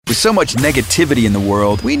With so much negativity in the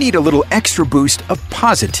world, we need a little extra boost of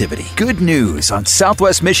positivity. Good news on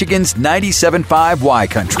Southwest Michigan's 97.5 Y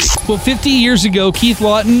Country. Well, 50 years ago, Keith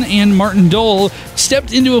Lawton and Martin Dole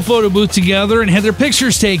stepped into a photo booth together and had their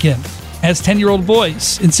pictures taken as 10-year-old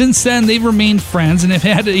boys. And since then, they've remained friends and have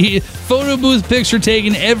had a photo booth picture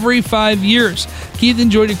taken every 5 years. Keith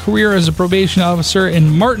enjoyed a career as a probation officer,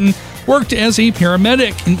 and Martin worked as a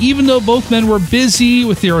paramedic. And even though both men were busy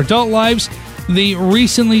with their adult lives, they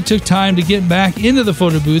recently took time to get back into the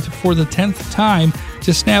photo booth for the 10th time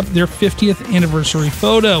to snap their 50th anniversary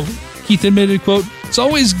photo. Keith admitted, quote, "It's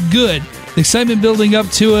always good. The excitement building up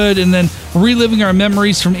to it and then reliving our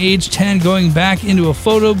memories from age 10 going back into a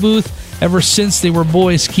photo booth. Ever since they were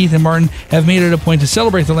boys, Keith and Martin have made it a point to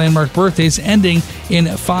celebrate the landmark birthdays ending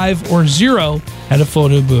in 5 or 0 at a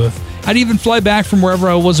photo booth. I'd even fly back from wherever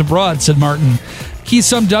I was abroad," said Martin. Keith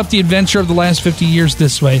summed up the adventure of the last 50 years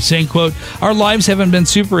this way, saying, quote, "Our lives haven't been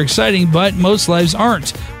super exciting, but most lives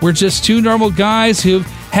aren't. We're just two normal guys who've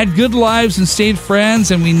had good lives and stayed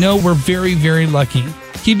friends, and we know we're very, very lucky.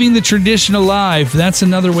 Keeping the tradition alive, that's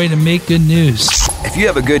another way to make good news." If you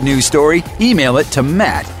have a good news story, email it to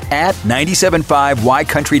Matt at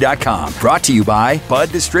 975ycountry.com. Brought to you by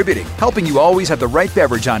Bud Distributing, helping you always have the right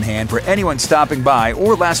beverage on hand for anyone stopping by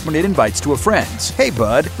or last-minute invites to a friend's. Hey,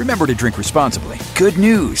 Bud, remember to drink responsibly. Good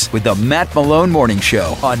news with the Matt Malone Morning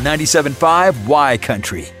Show on 97.5 Y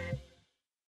Country.